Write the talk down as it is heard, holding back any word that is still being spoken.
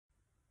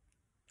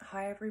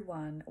Hi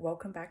everyone,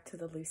 welcome back to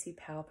the Lucy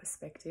Power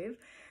Perspective.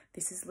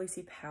 This is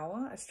Lucy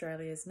Power,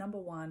 Australia's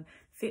 #1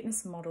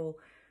 fitness model,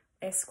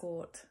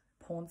 escort,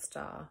 porn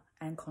star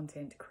and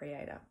content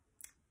creator.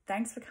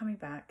 Thanks for coming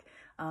back.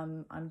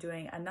 I'm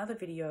doing another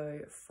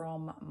video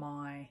from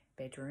my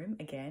bedroom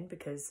again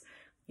because,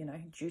 you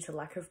know, due to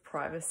lack of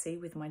privacy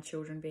with my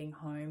children being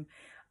home,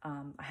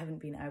 I haven't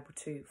been able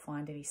to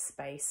find any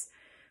space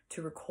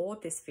to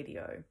record this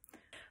video.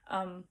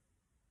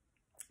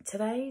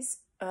 Today's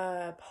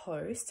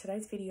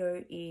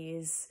video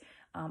is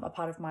a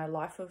part of my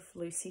Life of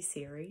Lucy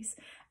series,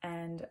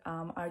 and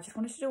I just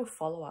wanted to do a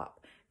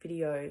follow-up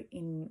video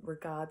in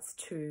regards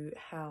to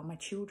how my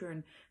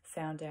children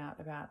found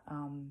out about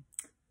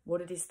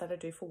what it is that I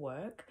do for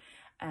work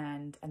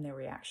and their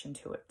reaction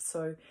to it.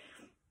 So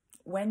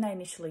when they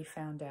initially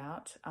found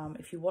out,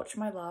 if you watch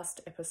my last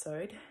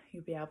episode,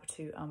 you'll be able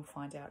to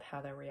find out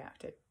how they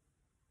reacted.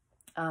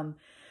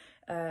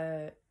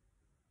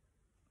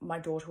 My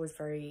daughter was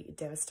very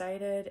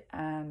devastated,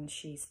 and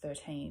she's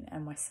 13,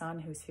 and my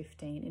son, who's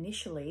 15,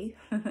 initially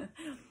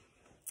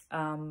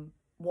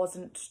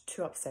wasn't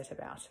too upset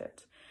about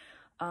it.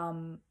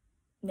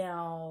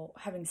 Now,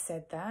 having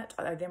said that,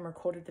 I then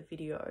recorded the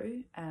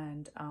video,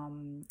 and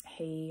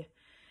he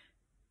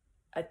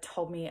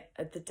told me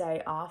the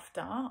day after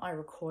I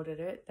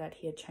recorded it that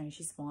he had changed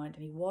his mind,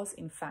 and he was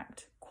in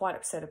fact quite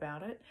upset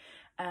about it,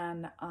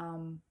 and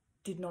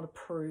did not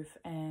approve,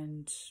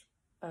 and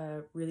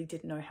really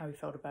didn't know how he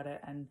felt about it,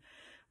 and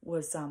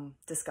was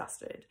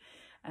disgusted.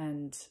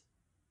 And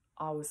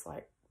I was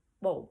like,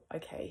 well,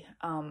 okay.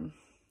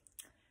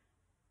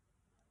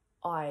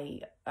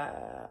 I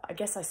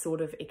guess I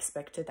sort of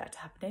expected that to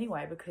happen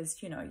anyway,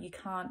 because, you know, you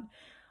can't,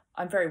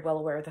 I'm very well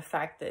aware of the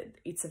fact that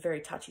it's a very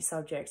touchy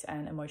subject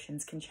and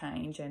emotions can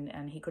change,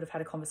 and he could have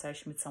had a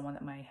conversation with someone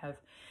that may have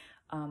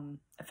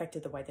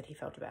affected the way that he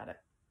felt about it.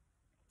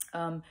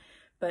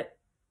 But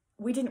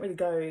we didn't really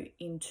go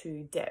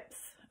into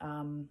depth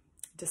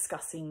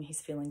discussing his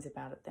feelings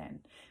about it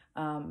then.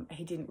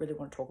 He didn't really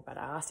want to talk about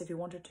it. I asked if he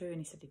wanted to, and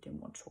he said he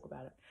didn't want to talk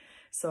about it.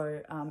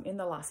 So in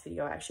the last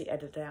video, I actually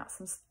edited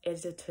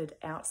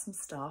out some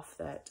stuff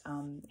that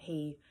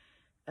he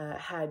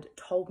had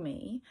told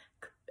me,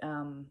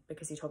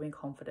 because he told me in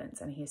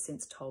confidence, and he has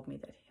since told me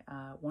that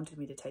wanted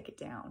me to take it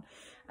down.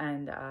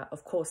 And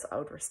of course, I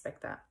would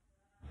respect that.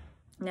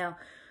 Now,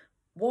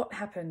 what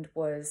happened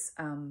was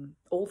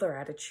all their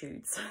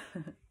attitudes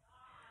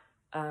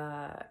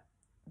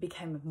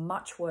became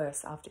much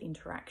worse after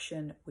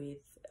interaction with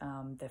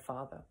their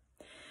father.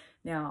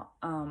 Now,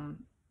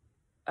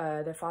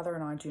 their father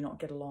and I do not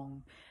get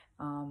along,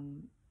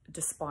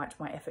 despite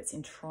my efforts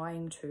in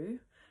trying to.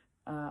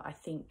 I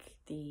think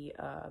the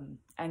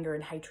anger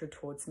and hatred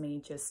towards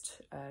me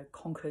just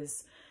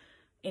conquers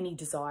any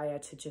desire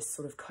to just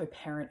sort of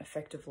co-parent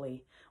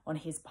effectively on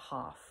his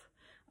behalf.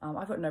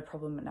 I've got no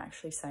problem in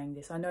actually saying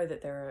this. I know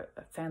that there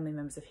are family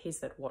members of his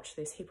that watch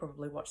this. He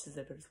probably watches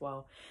it as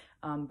well.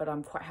 But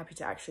I'm quite happy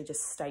to actually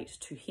just state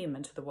to him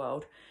and to the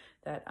world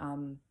that,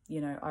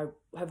 you know, I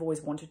have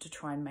always wanted to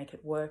try and make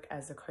it work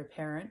as a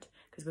co-parent,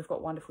 because we've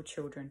got wonderful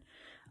children,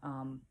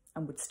 and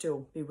would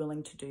still be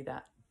willing to do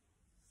that.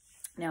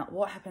 Now,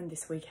 what happened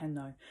this weekend,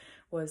 though,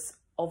 was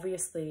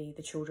obviously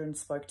the children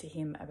spoke to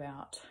him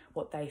about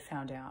what they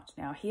found out.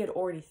 Now, he had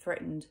already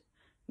threatened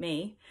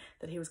me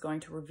that he was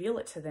going to reveal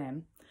it to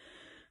them,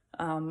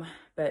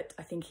 but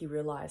I think he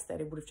realized that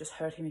it would have just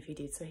hurt him if he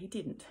did, so he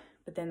didn't.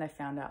 But then they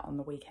found out on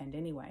the weekend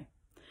anyway.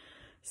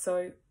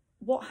 So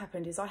what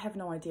happened is, I have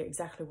no idea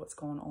exactly what's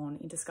gone on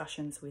in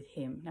discussions with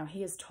him. Now,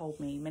 he has told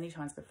me many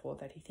times before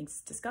that he thinks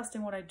it's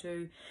disgusting what I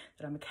do,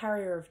 that I'm a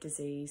carrier of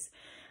disease,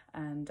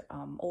 and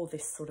all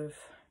this sort of,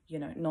 you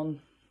know,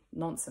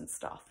 nonsense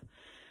stuff.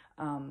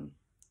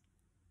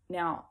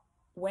 Now,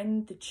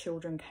 when the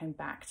children came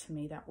back to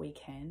me that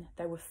weekend,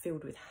 they were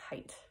filled with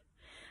hate,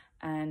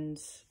 and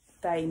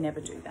they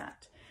never do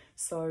that.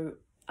 So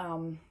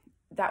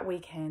that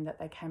weekend that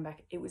they came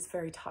back, it was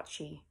very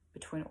touchy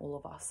between all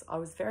of us. I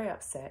was very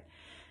upset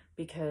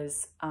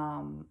because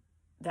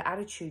the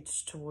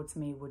attitudes towards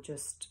me were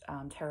just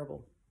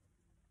terrible.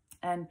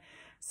 And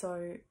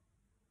so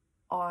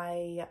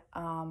I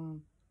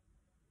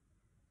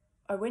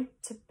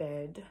went to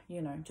bed,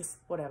 you know, just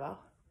whatever.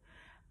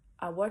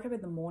 I woke up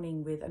in the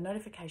morning with a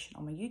notification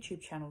on my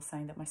YouTube channel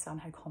saying that my son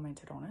had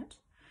commented on it.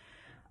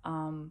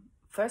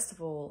 First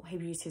of all, he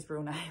used his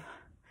real name.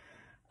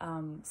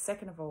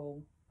 Second of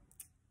all,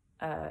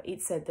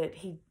 it said that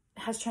he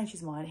has changed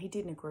his mind. He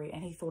didn't agree,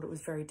 and he thought it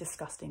was very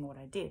disgusting what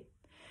I did.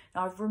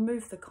 Now, I've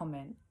removed the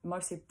comment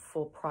mostly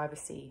for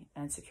privacy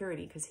and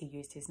security because he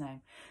used his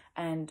name,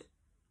 and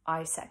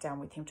I sat down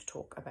with him to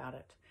talk about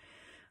it.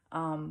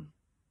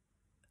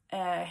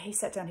 He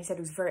sat down, he said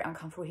it was very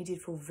uncomfortable. He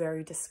did feel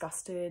very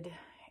disgusted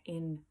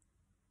in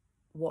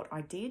what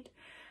I did.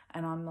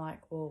 And I'm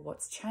like, well,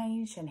 what's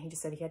changed? And he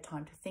just said he had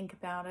time to think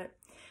about it.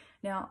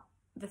 Now,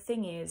 the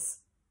thing is,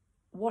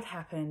 what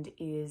happened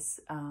is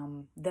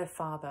their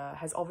father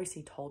has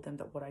obviously told them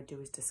that what I do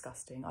is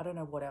disgusting. I don't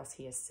know what else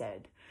he has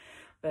said,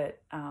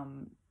 but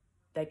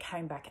they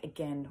came back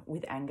again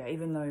with anger,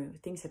 even though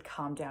things had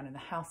calmed down in the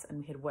house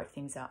and we had worked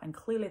things out. And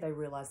clearly they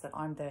realized that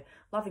I'm their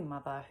loving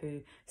mother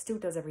who still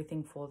does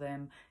everything for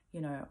them.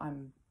 You know,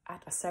 I'm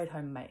at a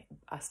stay-at-home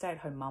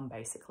mum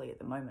basically at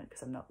the moment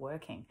because I'm not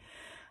working.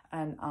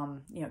 And,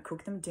 you know,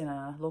 cook them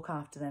dinner, look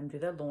after them, do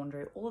their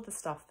laundry, all of the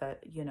stuff that,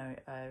 you know,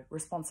 a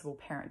responsible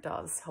parent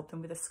does, help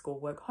them with their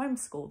schoolwork,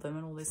 homeschool them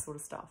and all this sort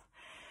of stuff.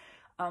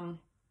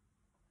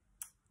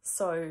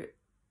 So,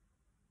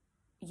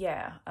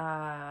 yeah,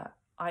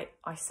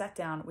 I sat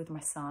down with my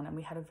son and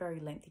we had a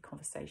very lengthy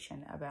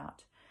conversation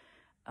about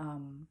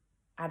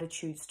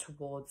attitudes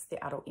towards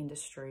the adult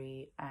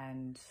industry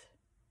and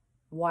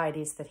why it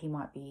is that he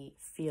might be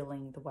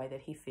feeling the way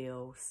that he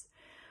feels.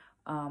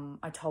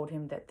 I told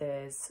him that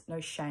there's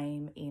no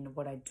shame in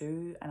what I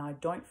do and I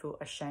don't feel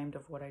ashamed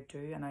of what I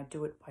do and I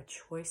do it by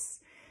choice.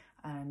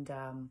 And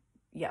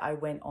yeah, I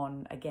went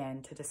on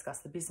again to discuss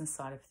the business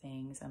side of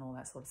things and all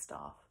that sort of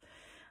stuff.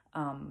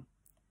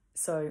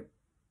 So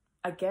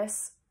I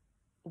guess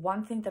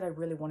one thing that I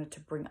really wanted to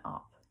bring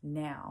up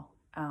now,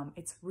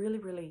 it's really,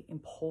 really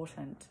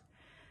important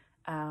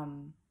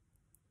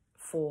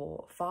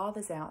for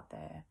fathers out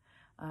there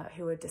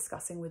who are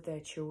discussing with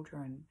their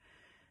children,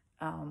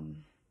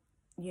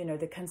 you know,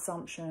 the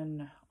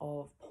consumption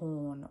of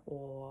porn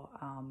or,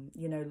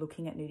 you know,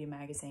 looking at nudie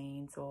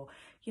magazines or,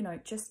 you know,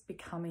 just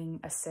becoming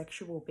a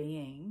sexual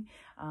being,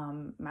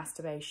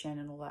 masturbation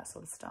and all that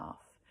sort of stuff.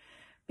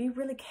 Be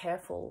really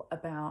careful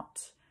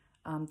about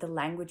the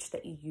language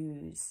that you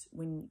use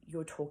when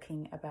you're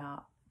talking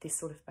about this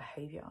sort of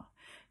behavior.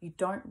 You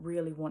don't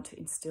really want to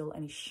instill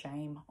any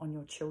shame on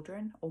your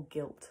children or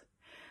guilt,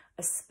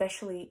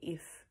 especially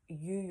if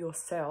you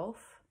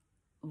yourself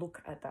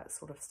look at that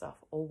sort of stuff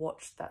or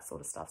watch that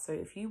sort of stuff. So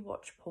if you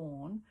watch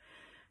porn,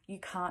 you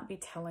can't be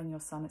telling your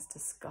son it's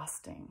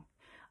disgusting.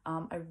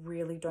 I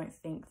really don't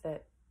think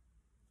that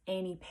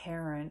any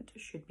parent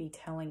should be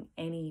telling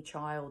any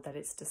child that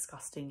it's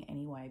disgusting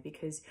anyway,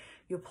 because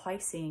you're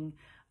placing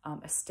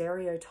a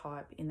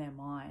stereotype in their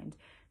mind.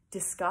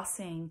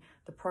 Discussing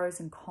the pros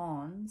and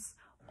cons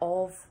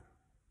of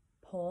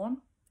porn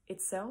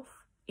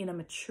itself in a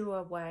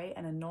mature way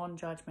and a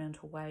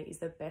non-judgmental way is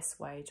the best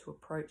way to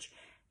approach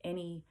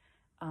any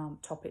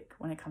topic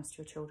when it comes to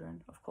your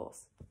children, of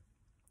course.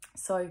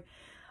 So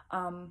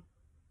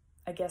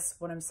I guess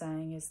what I'm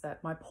saying is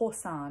that my poor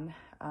son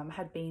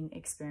had been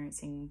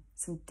experiencing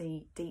some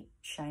deep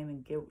shame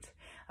and guilt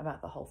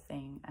about the whole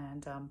thing.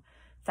 And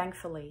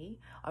thankfully,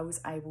 I was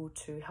able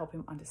to help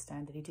him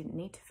understand that he didn't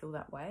need to feel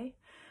that way.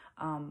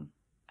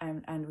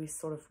 And we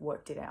sort of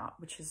worked it out,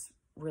 which is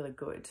really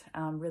good.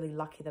 I'm really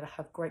lucky that I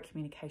have great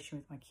communication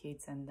with my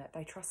kids and that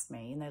they trust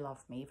me and they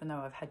love me, even though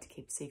I've had to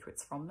keep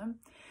secrets from them.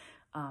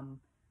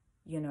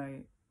 You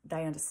know,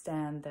 they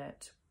understand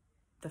that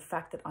the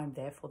fact that I'm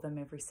there for them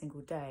every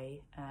single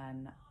day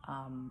and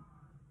I'm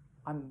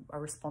a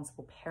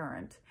responsible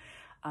parent,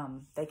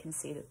 they can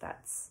see that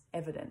that's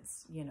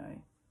evidence. You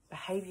know,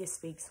 behavior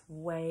speaks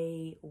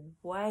way,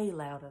 way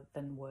louder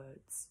than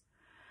words.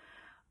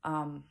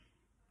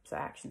 So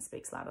action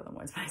speaks louder than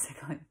words,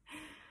 basically.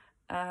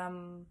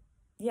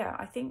 Yeah,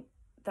 I think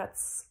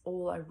that's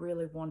all I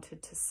really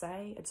wanted to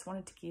say. I just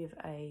wanted to give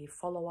a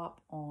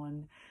follow-up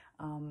on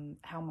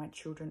how my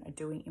children are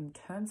doing in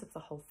terms of the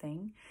whole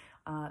thing.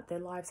 Their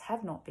lives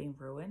have not been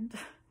ruined.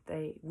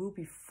 They will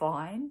be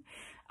fine.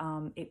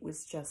 It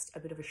was just a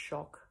bit of a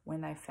shock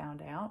when they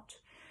found out.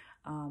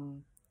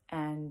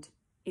 And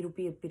it'll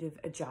be a bit of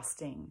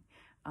adjusting,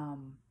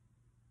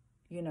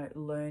 you know,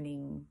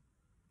 learning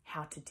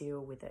how to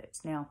deal with it.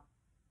 Now,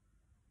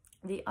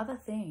 the other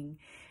thing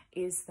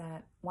is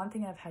that one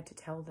thing I've had to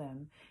tell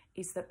them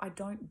is that I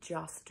don't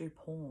just do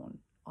porn.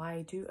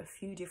 I do a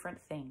few different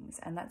things.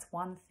 And that's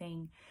one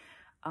thing,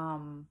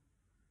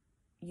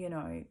 you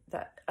know,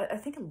 that I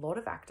think a lot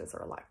of actors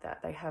are like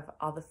that. They have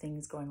other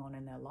things going on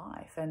in their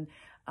life. And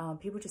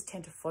people just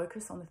tend to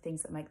focus on the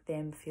things that make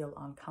them feel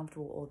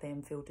uncomfortable or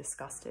them feel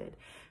disgusted.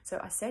 So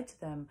I said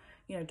to them,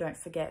 you know, don't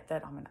forget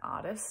that I'm an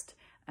artist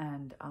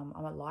and I'm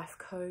a life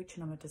coach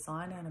and I'm a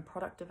designer and a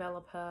product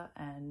developer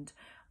and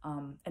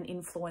an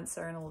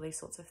influencer and all these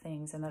sorts of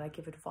things, and that I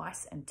give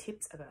advice and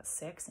tips about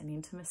sex and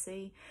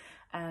intimacy.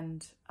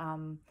 And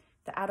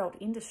the adult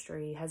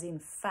industry has in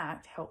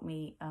fact helped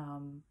me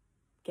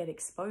get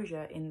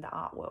exposure in the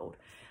art world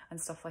and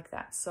stuff like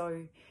that.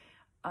 So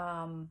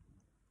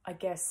I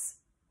guess,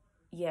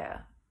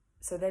 yeah,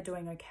 so they're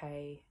doing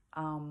okay.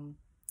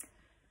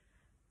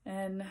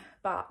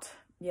 But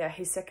yeah,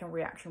 his second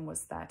reaction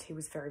was that he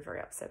was very,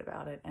 very upset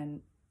about it,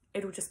 and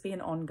it'll just be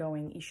an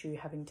ongoing issue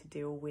having to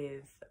deal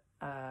with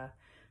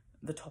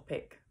the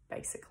topic,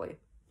 basically.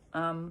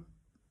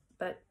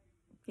 But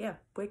yeah,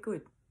 we're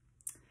good.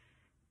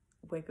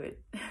 We're good.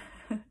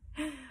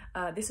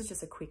 This is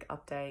just a quick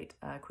update,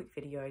 a quick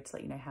video to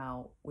let you know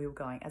how we were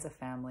going as a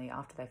family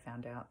after they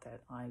found out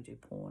that I do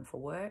porn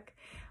for work.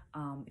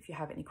 If you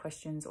have any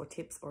questions or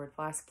tips or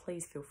advice,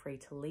 please feel free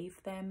to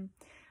leave them.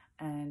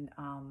 And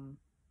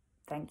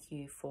thank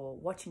you for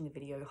watching the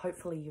video.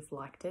 Hopefully you've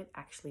liked it.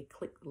 Actually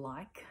click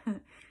like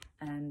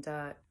and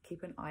keep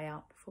keep an eye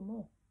out for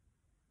more.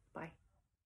 Bye.